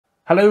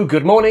Hello,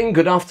 good morning,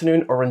 good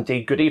afternoon, or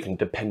indeed good evening,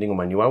 depending on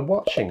when you are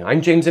watching.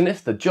 I'm James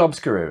Innes, the Jobs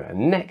Guru,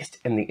 and next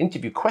in the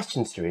interview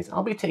question series,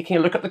 I'll be taking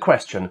a look at the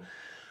question,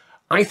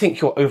 I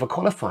think you're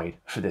overqualified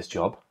for this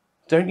job,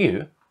 don't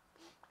you?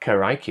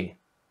 Crikey.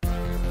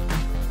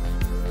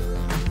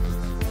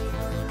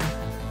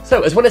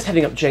 So, as well as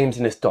heading up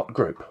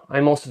jamesinnes.group,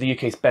 I'm also the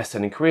UK's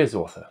best-selling careers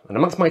author, and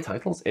amongst my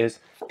titles is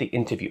the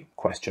interview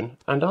question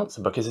and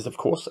answer book. This is, of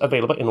course,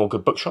 available in all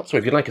good bookshops, so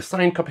if you'd like a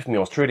signed copy from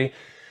yours truly,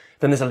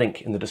 then there's a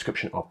link in the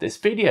description of this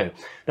video.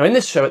 Now, in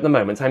this show at the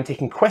moment, I'm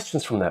taking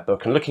questions from that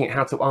book and looking at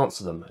how to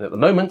answer them. And at the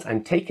moment,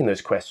 I'm taking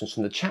those questions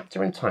from the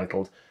chapter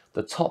entitled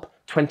The Top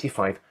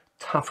 25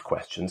 Tough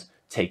Questions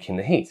Taking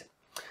the Heat.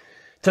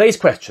 Today's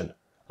question,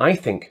 I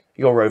think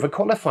you're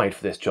overqualified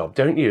for this job,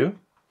 don't you?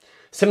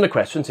 Similar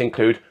questions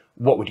include,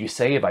 what would you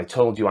say if I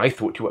told you I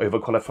thought you were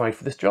overqualified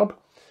for this job?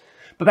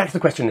 But back to the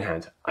question in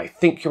hand, I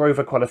think you're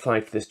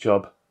overqualified for this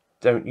job,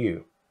 don't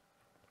you?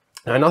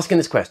 Now, in asking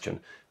this question,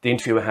 the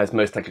interviewer has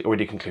most likely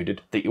already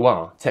concluded that you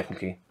are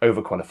technically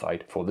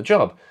overqualified for the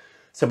job.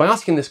 So by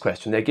asking this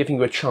question, they're giving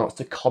you a chance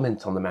to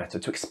comment on the matter,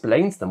 to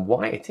explain to them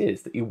why it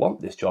is that you want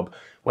this job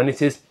when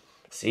it is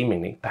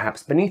seemingly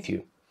perhaps beneath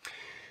you.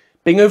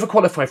 Being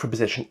overqualified for a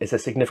position is a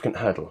significant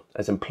hurdle,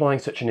 as employing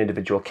such an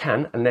individual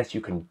can, unless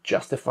you can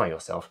justify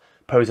yourself,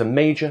 pose a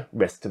major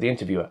risk to the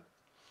interviewer.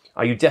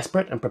 Are you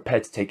desperate and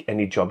prepared to take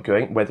any job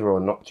going, whether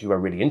or not you are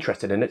really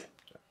interested in it?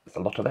 There's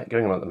a lot of that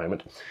going on at the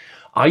moment.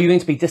 Are you going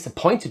to be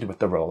disappointed with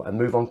the role and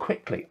move on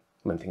quickly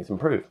when things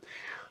improve?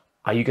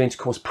 Are you going to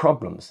cause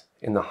problems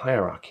in the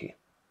hierarchy?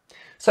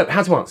 So,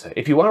 how to answer?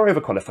 If you are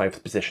overqualified for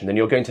the position, then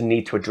you're going to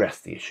need to address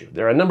the issue.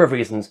 There are a number of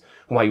reasons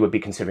why you would be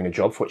considering a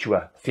job for which you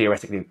are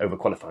theoretically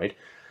overqualified,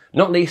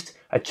 not least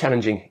a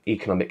challenging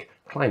economic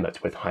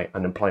climate with high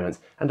unemployment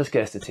and a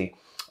scarcity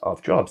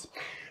of jobs.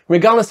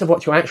 Regardless of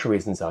what your actual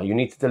reasons are, you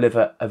need to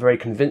deliver a very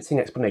convincing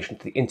explanation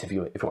to the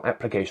interviewer if your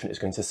application is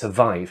going to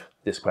survive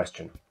this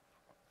question.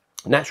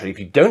 Naturally, if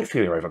you don't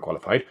feel you're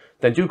overqualified,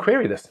 then do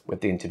query this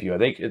with the interviewer.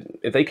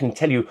 If they can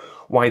tell you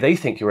why they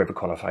think you're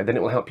overqualified, then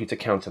it will help you to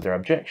counter their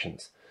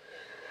objections.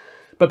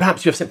 But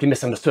perhaps you have simply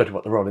misunderstood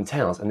what the role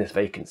entails and this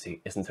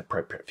vacancy isn't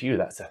appropriate for you.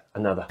 That's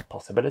another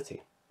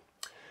possibility.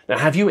 Now,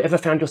 have you ever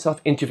found yourself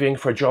interviewing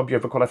for a job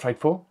you're overqualified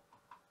for?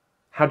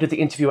 How did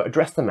the interviewer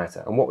address the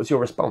matter and what was your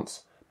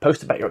response?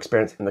 Post about your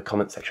experience in the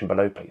comment section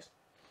below, please.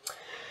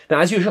 Now,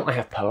 as usual, I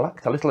have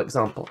plucked a little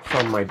example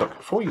from my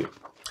book for you.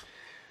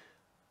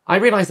 I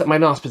realised that my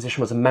last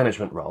position was a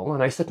management role,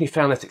 and I certainly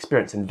found this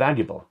experience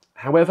invaluable.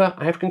 However,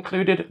 I have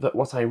concluded that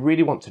what I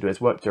really want to do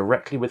is work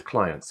directly with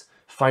clients,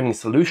 finding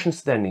solutions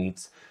to their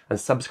needs and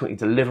subsequently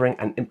delivering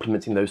and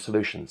implementing those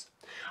solutions.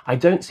 I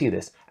don't see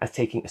this as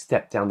taking a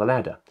step down the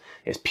ladder.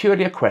 It's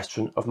purely a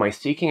question of my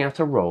seeking out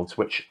a role to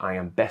which I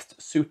am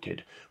best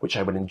suited, which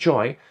I will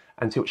enjoy,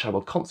 and to which I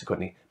will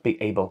consequently be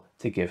able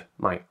to give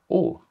my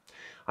all.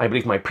 I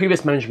believe my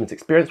previous management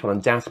experience will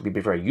undoubtedly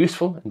be very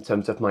useful in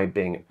terms of my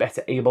being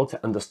better able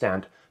to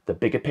understand the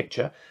bigger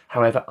picture.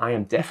 However, I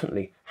am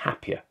definitely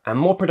happier and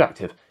more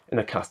productive in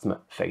a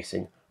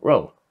customer-facing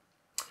role.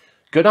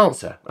 Good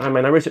answer. I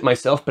mean, I wrote it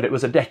myself, but it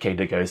was a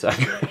decade ago, so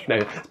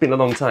it's been a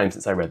long time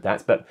since I read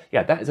that. But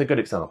yeah, that is a good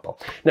example.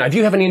 Now, if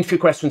you have any interview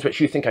questions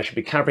which you think I should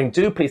be covering,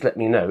 do please let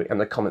me know in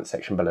the comment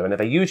section below. And if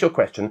I use your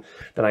question,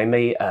 then I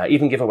may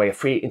even give away a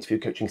free interview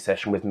coaching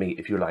session with me,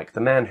 if you like, the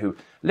man who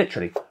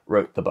literally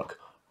wrote the book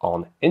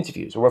on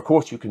interviews. Or of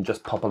course, you can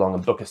just pop along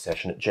and book a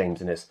session at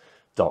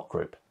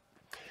jamesinnes.group.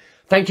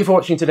 Thank you for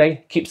watching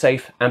today. Keep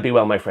safe and be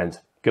well, my friends.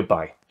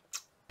 Goodbye.